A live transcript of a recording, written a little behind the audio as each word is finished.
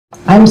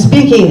I'm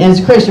speaking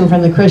as Christian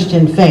from the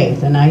Christian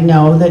faith, and I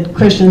know that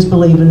Christians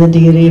believe in the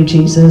deity of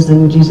Jesus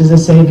and Jesus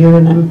as Savior,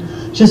 and I'm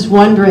just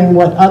wondering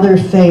what other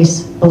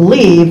faiths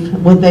believe.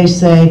 Would they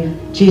say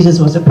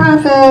Jesus was a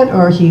prophet,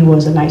 or he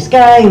was a nice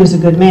guy, he was a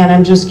good man?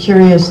 I'm just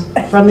curious,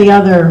 from the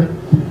other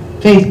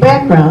faith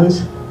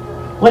backgrounds,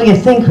 what do you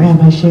think,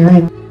 Rabbi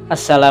Sherry?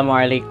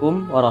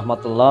 Assalamualaikum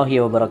warahmatullahi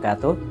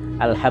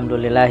wabarakatuh.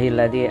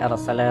 Alhamdulillahilladzi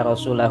arsala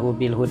rasulahu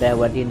bil huda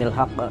wa dinil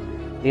haqq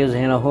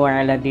liyuzhirahu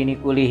 'ala dini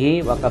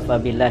kullihi wa kafa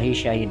billahi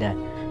syahida.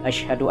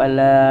 Asyhadu an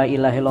la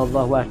ilaha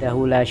illallah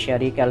wahdahu la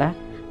syarikalah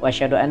wa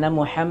asyhadu anna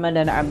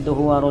Muhammadan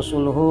abduhu wa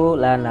rasuluhu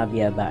la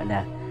nabiyya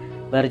ba'dah.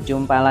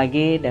 Berjumpa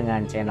lagi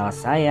dengan channel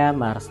saya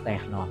Mars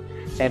Techno.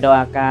 Saya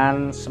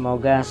doakan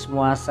semoga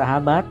semua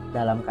sahabat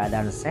dalam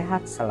keadaan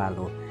sehat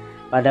selalu.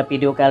 Pada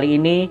video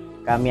kali ini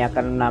kami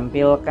akan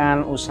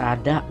menampilkan usaha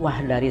dakwah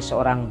dari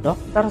seorang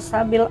Dr.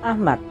 Sabeel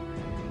Ahmed.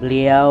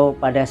 Beliau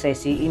pada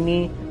sesi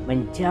ini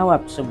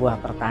menjawab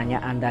sebuah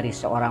pertanyaan dari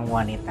seorang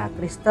wanita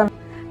Kristen.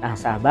 Nah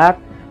sahabat,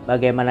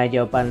 bagaimana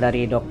jawaban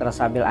dari Dr.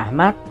 Sabeel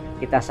Ahmed?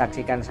 Kita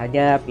saksikan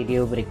saja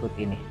video berikut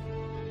ini.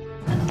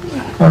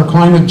 Are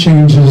climate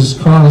change is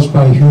caused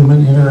by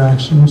human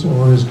interactions,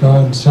 or is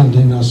God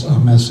sending us a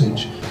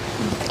message?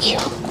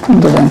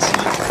 Good answer.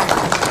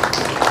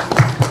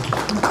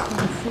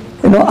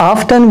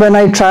 Often when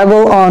I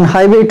travel on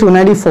Highway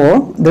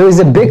 294, there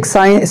is a big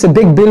sign, it's a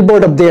big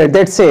billboard up there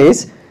that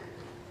says,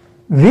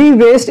 we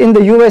waste in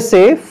the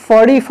USA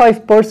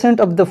 45%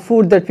 of the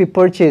food that we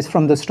purchase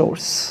from the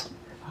stores.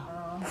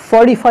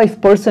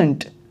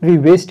 45% we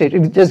waste it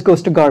just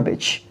goes to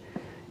garbage.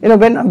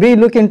 When we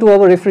look into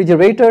our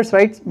refrigerators,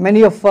 right,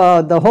 many of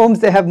the homes,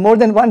 they have more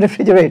than one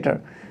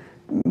refrigerator,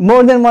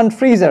 more than one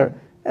freezer,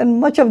 and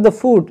much of the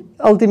food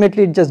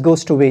ultimately just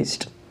goes to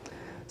waste.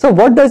 So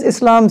what does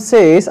Islam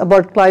say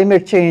about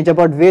climate change,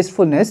 about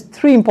wastefulness?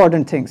 Three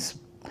important things.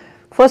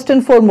 First and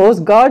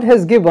foremost, God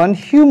has given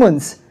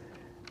humans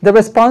the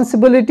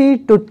responsibility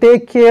to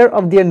take care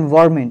of the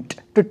environment,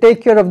 to take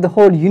care of the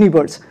whole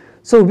universe.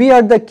 So we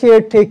are the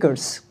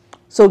caretakers.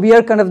 So we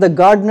are kind of the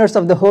gardeners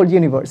of the whole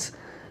universe.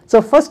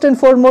 So first and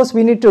foremost,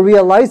 we need to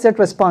realize that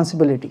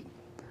responsibility.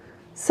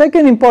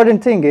 Second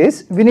important thing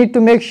is, we need to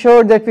make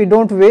sure that we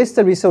don't waste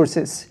the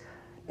resources.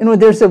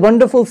 There's a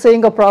wonderful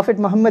saying of Prophet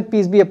Muhammad,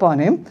 peace be upon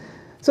him.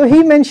 So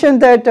he mentioned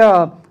that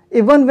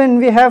even when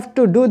we have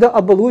to do the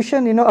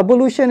ablution,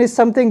 ablution is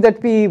something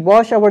that we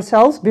wash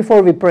ourselves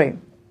before we pray.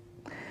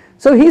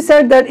 So he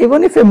said that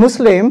even if a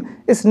Muslim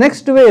is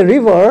next to a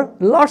river,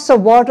 lots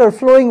of water,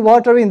 flowing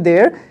water in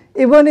there,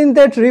 even in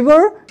that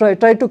river,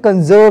 try to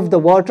conserve the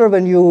water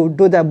when you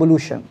do the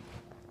ablution.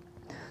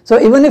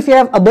 So even if you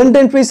have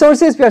abundant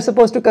resources, we are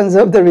supposed to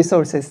conserve the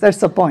resources. That's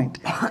the point.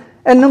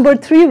 And number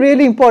three,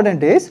 really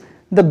important, is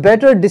the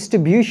better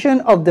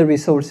distribution of the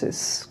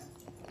resources.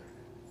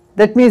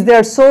 That means there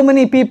are so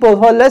many people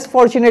who are less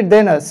fortunate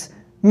than us,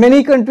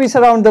 many countries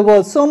around the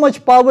world, so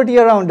much poverty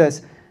around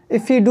us.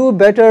 If we do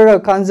better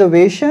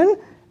conservation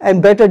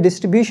and better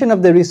distribution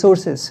of the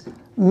resources,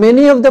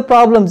 many of the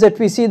problems that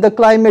we see, the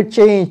climate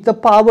change, the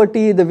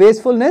poverty, the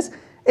wastefulness,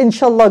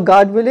 inshallah,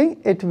 God willing,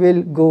 it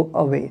will go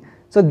away.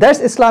 So that's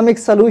Islamic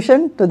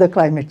solution to the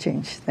climate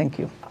change. Thank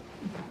you.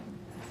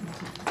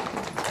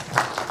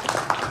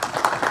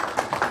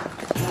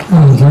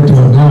 I'd like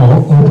to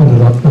now open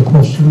it up to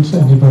questions.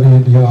 Anybody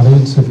in the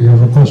audience, if you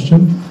have a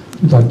question,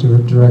 if you'd like to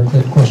direct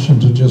that question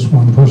to just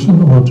one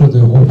person or to the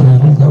whole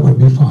panel, that would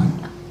be fine.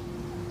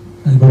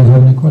 Anybody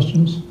have any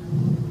questions?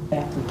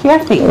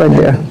 Kathy. Right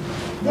there.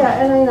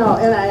 Yeah, and I know,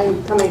 and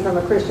I'm coming from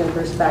a Christian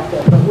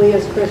perspective, but we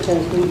as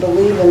Christians, we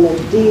believe in the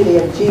deity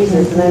of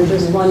Jesus, and I'm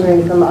just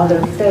wondering from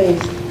other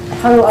faiths,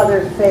 how do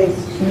other faiths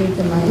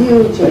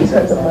view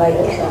Jesus? Like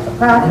a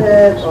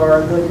prophet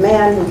or a good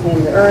man who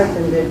came to earth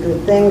and did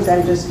good things?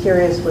 I'm just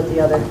curious what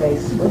the other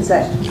faiths would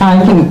say.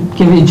 I can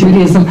give you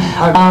Judaism.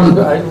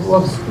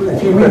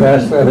 If you could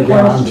ask that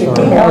again, I'm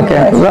sorry.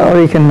 Okay, well,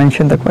 you can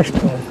mention the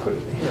question.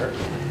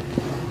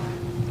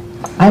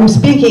 I'm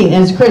speaking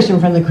as Christian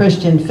from the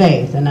Christian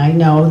faith, and I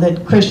know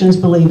that Christians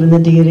believe in the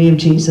deity of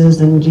Jesus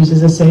and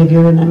Jesus as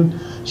Savior, and I'm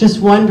just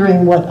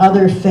wondering what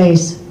other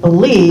faiths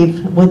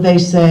believe. Would they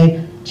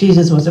say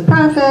Jesus was a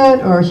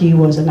prophet, or he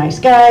was a nice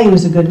guy, he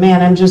was a good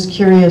man? I'm just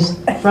curious,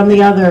 from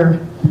the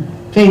other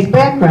faith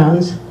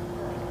backgrounds,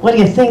 what do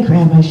you think,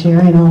 Rabbi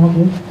Sherry, and all of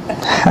you?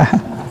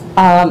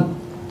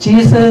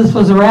 Jesus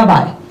was a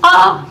rabbi.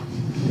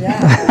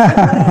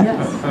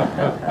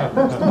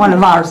 One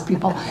of ours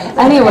people.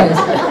 Anyways.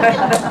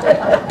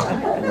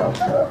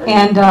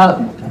 And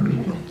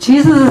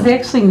Jesus is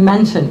actually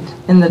mentioned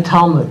in the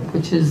Talmud,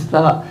 which is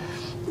the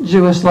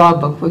Jewish law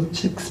book,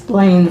 which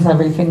explains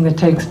everything that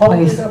takes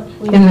place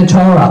in the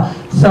Torah.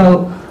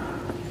 So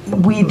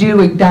we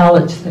do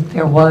acknowledge that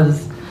there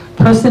was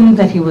a person,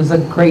 that he was a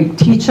great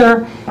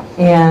teacher,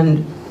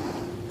 and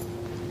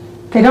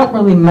they don't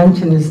really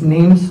mention his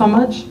name so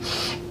much,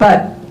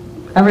 but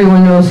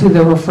everyone knows who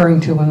they're referring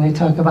to when they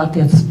talk about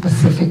that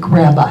specific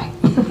rabbi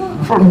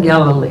from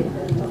Galilee.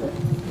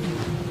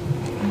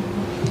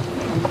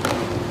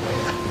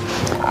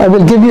 I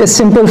will give you a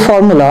simple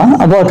formula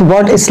about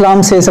what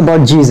Islam says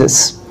about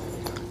Jesus.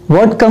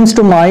 What comes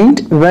to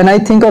mind when I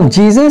think of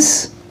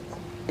Jesus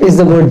is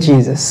the word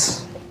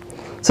Jesus.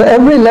 So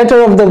every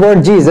letter of the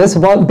word Jesus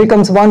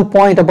becomes one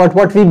point about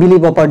what we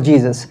believe about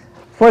Jesus.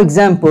 For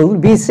example,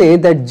 we say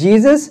that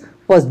Jesus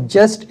was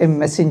just a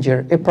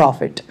messenger, a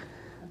prophet.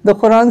 The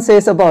Quran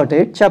says about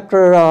it,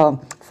 chapter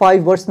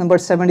 5, verse number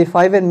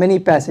 75, and many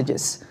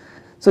passages.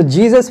 So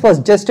Jesus was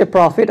just a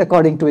prophet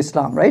according to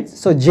Islam, right?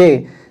 So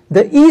J.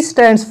 The E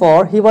stands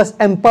for he was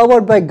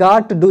empowered by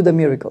God to do the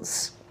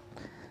miracles.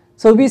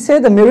 So we say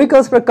the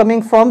miracles were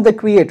coming from the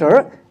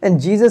Creator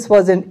and Jesus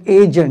was an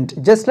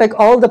agent. Just like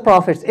all the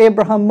prophets,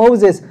 Abraham,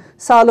 Moses,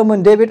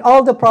 Solomon, David,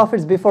 all the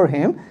prophets before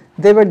him,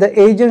 they were the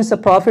agents, the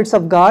prophets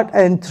of God,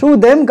 and through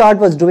them God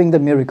was doing the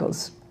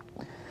miracles.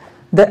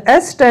 The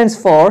S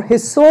stands for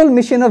his sole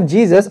mission of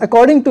Jesus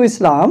according to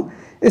Islam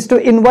is to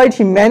invite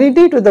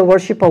humanity to the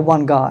worship of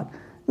one God.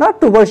 Not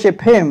to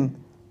worship him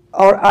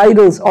or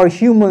idols or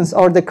humans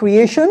or the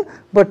creation,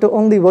 but to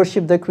only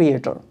worship the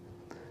Creator.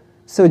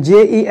 So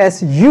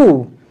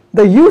Jesu,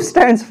 the U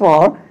stands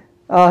for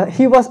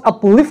he was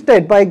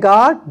uplifted by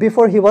God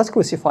before he was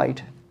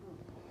crucified.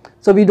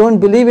 So we don't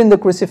believe in the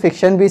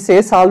crucifixion. We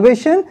say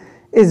salvation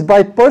is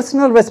by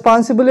personal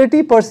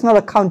responsibility, personal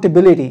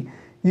accountability.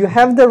 You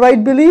have the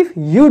right belief,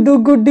 you do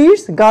good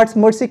deeds, God's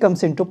mercy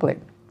comes into play.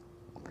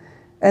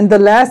 And the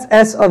last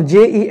S of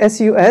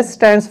Jesus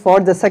stands for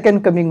the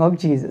second coming of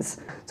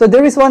Jesus. So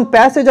there is one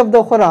passage of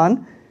the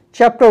Quran,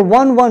 chapter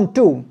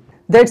 112,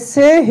 that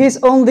say he's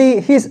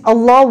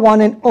Allah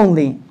one and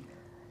only.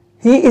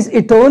 He is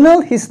eternal,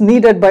 he is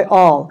needed by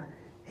all.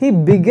 He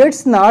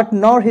begets not,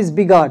 nor is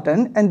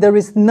begotten, and there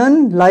is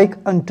none like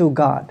unto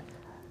God.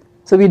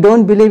 So we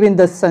don't believe in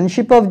the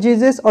sonship of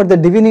Jesus or the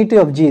divinity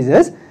of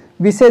Jesus.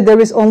 We say there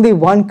is only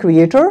one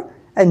Creator,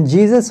 and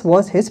Jesus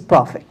was his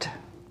prophet.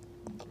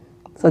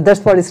 So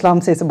that's what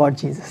Islam says about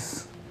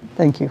Jesus.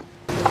 Thank you.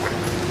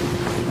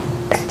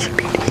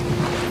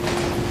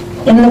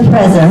 In the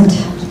present,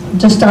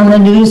 just on the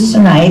news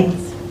tonight,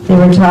 they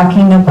were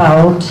talking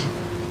about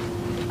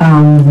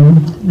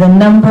the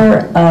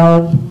number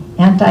of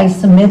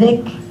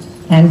anti-Semitic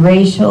and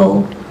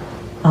racial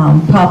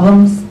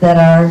problems that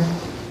are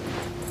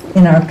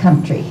in our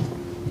country.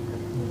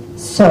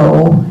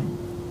 So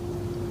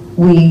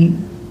we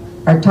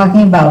are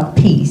talking about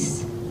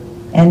peace,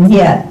 and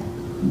yet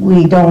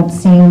we don't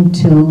seem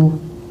to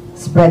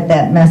spread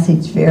that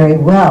message very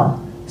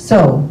well.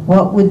 So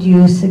what would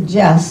you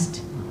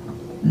suggest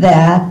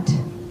that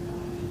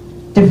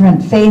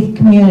different faith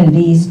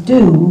communities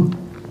do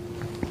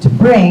to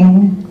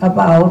bring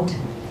about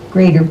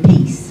greater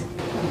peace?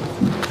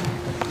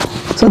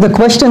 So the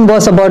question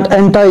was about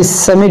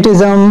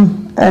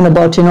anti-Semitism and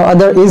about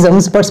other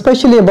isms, but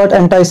especially about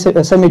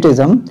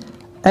anti-Semitism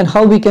and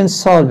how we can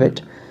solve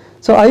it.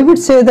 So I would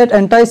say that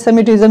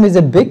anti-Semitism is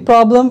a big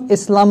problem,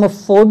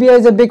 Islamophobia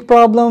is a big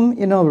problem,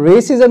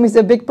 racism is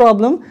a big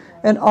problem,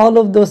 and all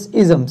of those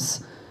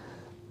isms.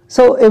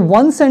 So a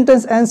one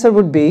sentence answer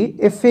would be,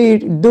 if we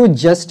do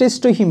justice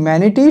to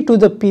humanity, to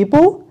the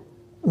people,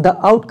 the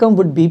outcome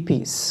would be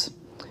peace.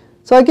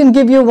 So I can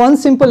give you one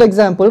simple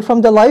example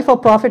from the life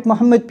of Prophet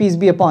Muhammad, peace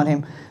be upon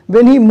him.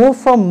 When he moved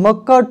from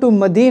Mecca to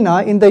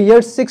Medina in the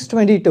year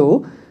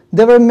 622,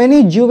 there were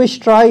many Jewish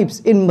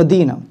tribes in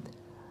Medina.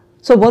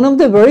 So one of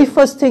the very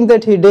first thing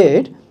that he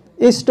did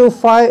is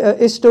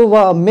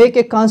to make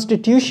a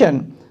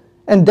constitution,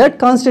 and that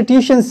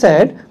constitution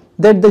said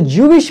that the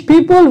Jewish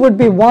people would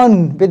be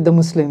one with the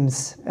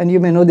Muslims, and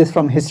you may know this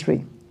from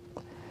history.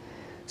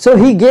 So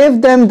he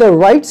gave them the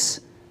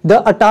rights,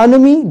 the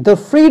autonomy, the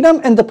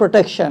freedom, and the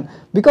protection,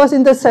 because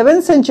in the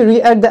 7th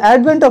century, at the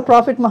advent of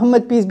Prophet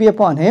Muhammad, peace be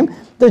upon him,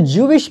 the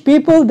Jewish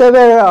people, they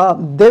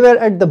were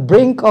at the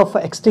brink of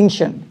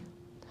extinction.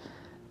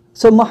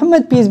 So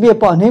Muhammad, peace be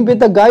upon him, with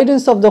the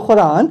guidance of the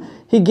Quran,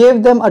 he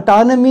gave them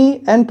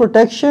autonomy and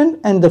protection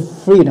and the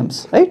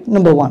freedoms, right?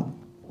 Number one.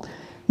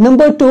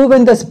 Number two,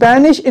 when the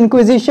Spanish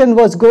Inquisition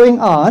was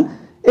going on,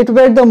 it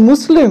were the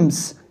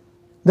Muslims,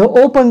 they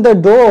opened the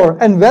door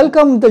and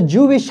welcomed the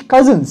Jewish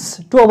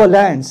cousins to our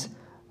lands,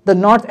 the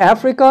North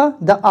Africa,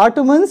 the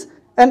Ottomans,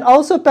 and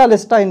also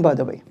Palestine, by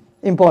the way,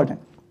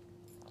 important.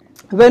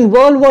 When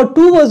World War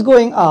II was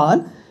going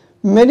on,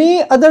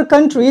 many other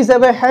countries, they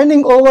were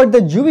handing over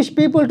the Jewish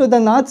people to the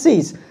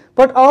Nazis,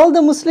 but all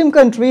the Muslim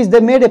countries, they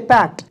made a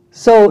pact.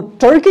 So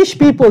Turkish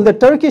people, the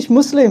Turkish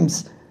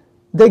Muslims,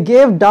 they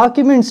gave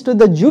documents to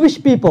the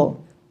Jewish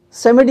people,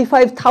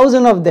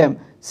 75,000 of them,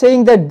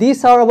 saying that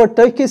these are our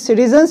Turkish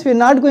citizens, we're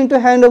not going to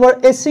hand over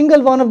a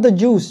single one of the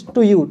Jews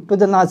to you, to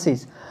the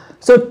Nazis.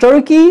 So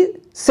Turkey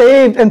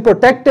saved and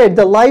protected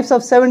the lives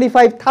of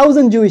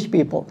 75,000 Jewish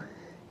people.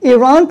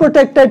 Iran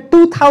protected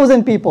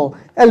 2,000 people.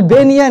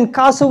 Albania and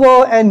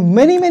Kosovo and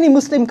many, many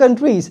Muslim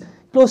countries,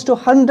 close to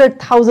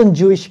 100,000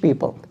 Jewish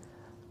people.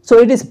 So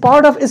it is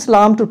part of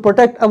Islam to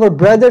protect our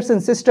brothers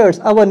and sisters,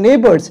 our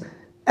neighbors,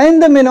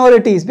 and the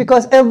minorities,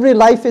 because every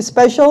life is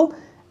special,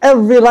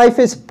 every life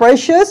is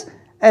precious,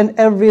 and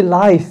every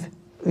life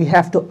we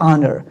have to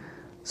honor.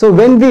 So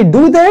when we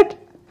do that,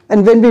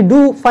 And when we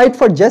do fight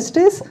for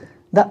justice,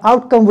 the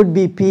outcome would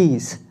be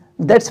peace.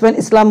 That's when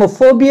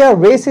Islamophobia,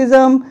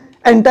 racism,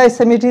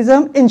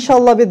 anti-Semitism,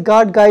 inshallah with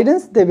God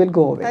guidance, they will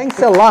go away. Thanks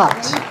a lot.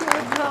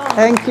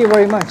 Thank you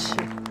very much.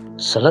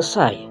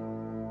 Selesai.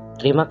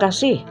 Terima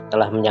kasih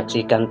telah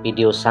menyaksikan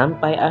video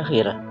sampai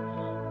akhir.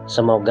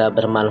 Semoga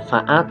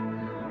bermanfaat.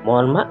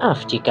 Mohon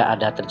maaf jika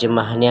ada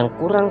terjemahan yang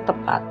kurang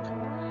tepat.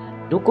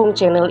 Dukung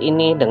channel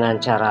ini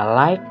dengan cara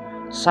like,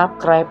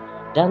 subscribe,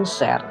 dan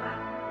share.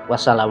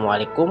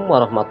 Wassalamualaikum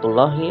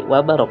warahmatullahi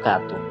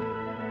wabarakatuh.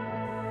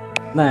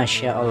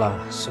 Masya Allah,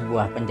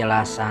 sebuah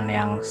penjelasan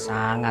yang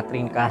sangat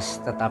ringkas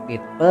tetapi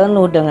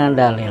penuh dengan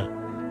dalil,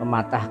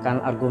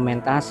 mematahkan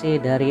argumentasi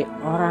dari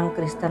orang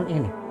Kristen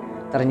ini.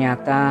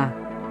 Ternyata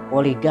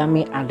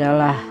poligami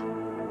adalah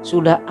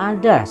sudah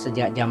ada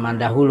sejak zaman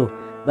dahulu.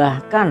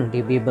 Bahkan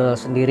di Bible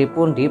sendiri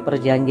pun di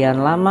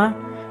Perjanjian Lama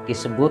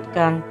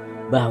disebutkan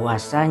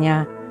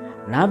bahwasanya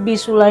Nabi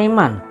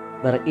Sulaiman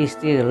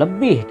beristri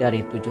lebih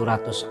dari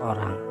 700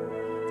 orang.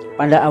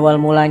 Pada awal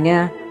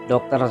mulanya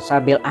Dr.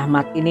 Sabeel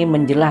Ahmed ini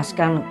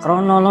menjelaskan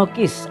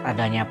kronologis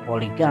adanya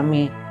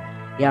poligami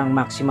yang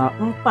maksimal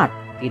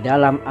 4 di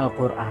dalam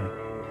Al-Quran.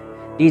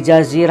 Di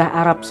Jazirah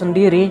Arab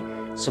sendiri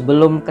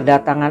sebelum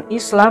kedatangan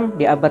Islam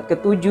di abad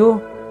ke-7,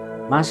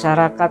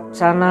 masyarakat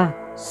sana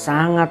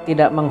sangat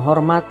tidak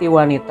menghormati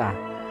wanita.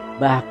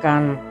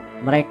 Bahkan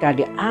mereka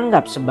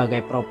dianggap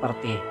sebagai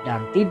properti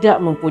dan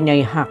tidak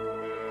mempunyai hak.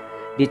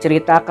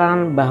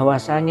 Diceritakan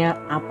bahwasanya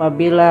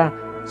apabila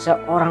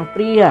seorang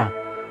pria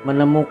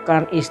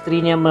menemukan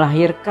istrinya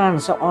melahirkan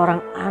seorang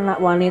anak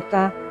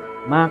wanita,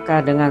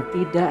 maka dengan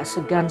tidak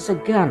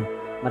segan-segan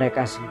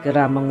mereka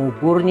segera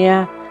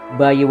menguburnya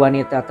bayi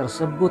wanita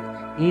tersebut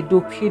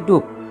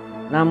hidup-hidup.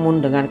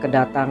 Namun dengan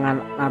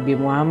kedatangan Nabi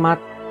Muhammad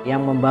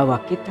yang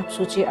membawa kitab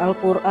suci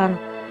Al-Quran,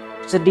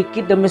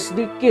 sedikit demi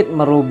sedikit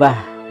merubah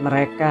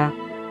mereka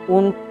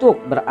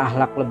untuk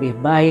berakhlak lebih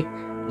baik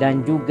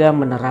dan juga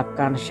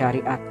menerapkan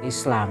syariat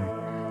Islam,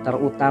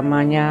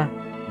 terutamanya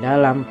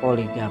dalam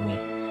poligami.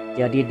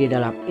 Jadi di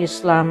dalam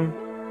Islam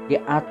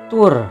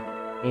diatur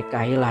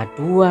nikahilah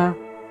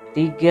 2,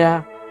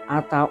 3,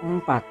 atau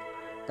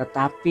 4.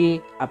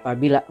 Tetapi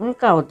apabila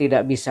engkau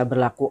tidak bisa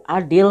berlaku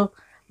adil,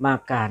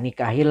 maka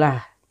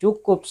nikahilah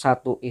cukup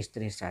 1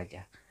 istri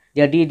saja.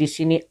 Jadi di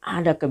sini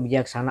ada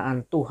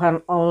kebijaksanaan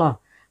Tuhan Allah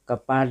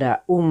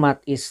kepada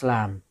umat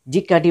Islam.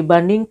 Jika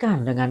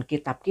dibandingkan dengan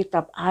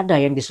kitab-kitab ada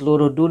yang di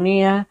seluruh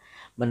dunia,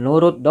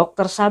 menurut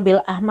Dr.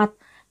 Sabeel Ahmed,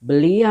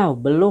 beliau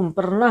belum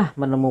pernah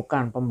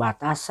menemukan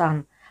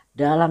pembatasan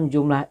dalam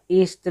jumlah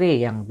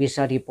istri yang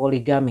bisa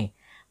dipoligami,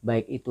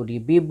 baik itu di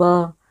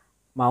Bible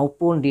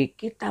maupun di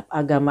kitab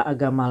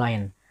agama-agama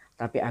lain.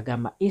 Tapi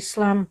agama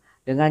Islam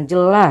dengan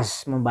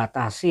jelas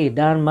membatasi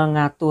dan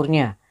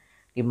mengaturnya,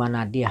 di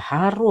mana dia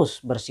harus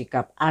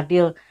bersikap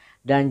adil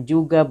dan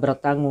juga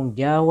bertanggung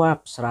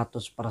jawab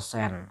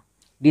 100%.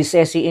 Di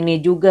sesi ini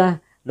juga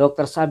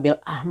Dr.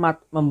 Sabeel Ahmed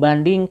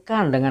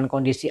membandingkan dengan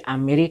kondisi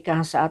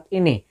Amerika saat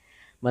ini.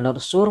 Menurut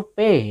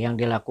survei yang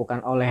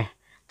dilakukan oleh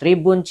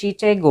Tribun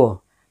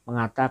Chicago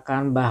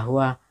mengatakan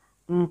bahwa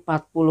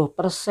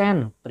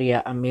 40%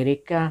 pria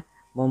Amerika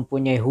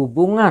mempunyai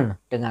hubungan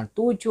dengan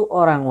 7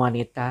 orang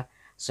wanita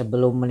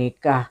sebelum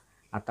menikah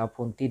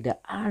ataupun tidak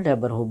ada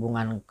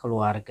berhubungan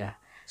keluarga.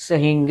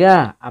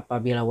 Sehingga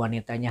apabila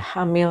wanitanya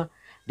hamil,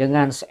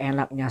 dengan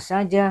seenaknya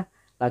saja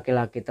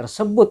laki-laki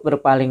tersebut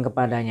berpaling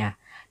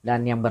kepadanya,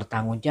 dan yang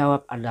bertanggung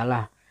jawab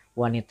adalah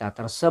wanita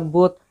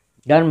tersebut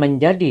dan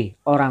menjadi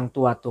orang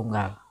tua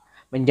tunggal.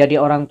 Menjadi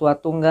orang tua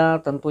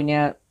tunggal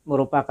tentunya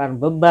merupakan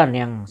beban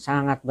yang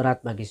sangat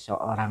berat bagi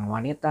seorang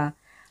wanita.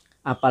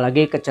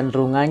 Apalagi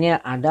kecenderungannya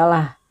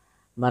adalah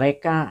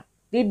mereka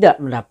tidak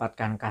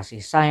mendapatkan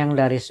kasih sayang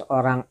dari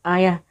seorang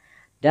ayah.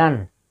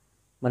 Dan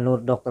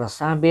menurut Dr.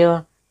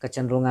 Sabeel,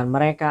 kecenderungan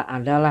mereka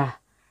adalah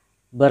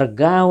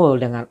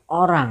bergaul dengan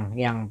orang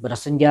yang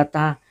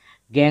bersenjata,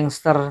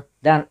 gangster,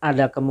 dan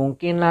ada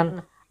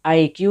kemungkinan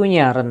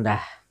IQ-nya rendah.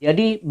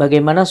 Jadi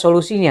bagaimana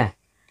solusinya?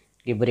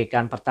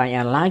 Diberikan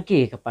pertanyaan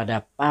lagi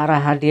kepada para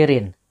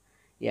hadirin,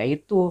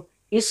 yaitu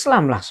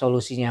Islamlah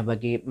solusinya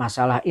bagi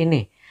masalah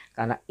ini.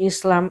 Karena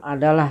Islam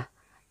adalah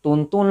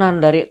tuntunan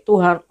dari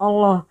Tuhan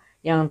Allah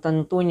yang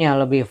tentunya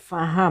lebih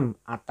paham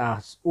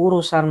atas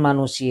urusan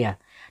manusia.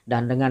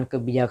 Dan dengan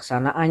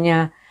kebijaksanaannya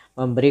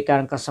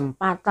memberikan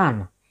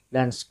kesempatan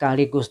dan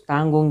sekaligus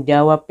tanggung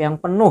jawab yang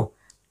penuh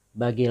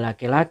bagi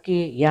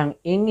laki-laki yang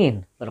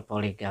ingin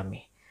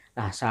berpoligami.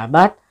 Nah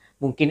sahabat,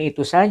 mungkin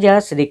itu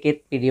saja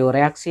sedikit video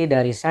reaksi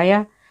dari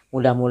saya.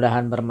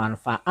 Mudah-mudahan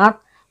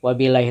bermanfaat.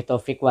 Wabillahi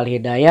taufik wal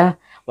hidayah.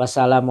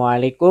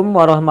 Wassalamualaikum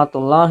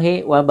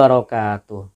warahmatullahi wabarakatuh.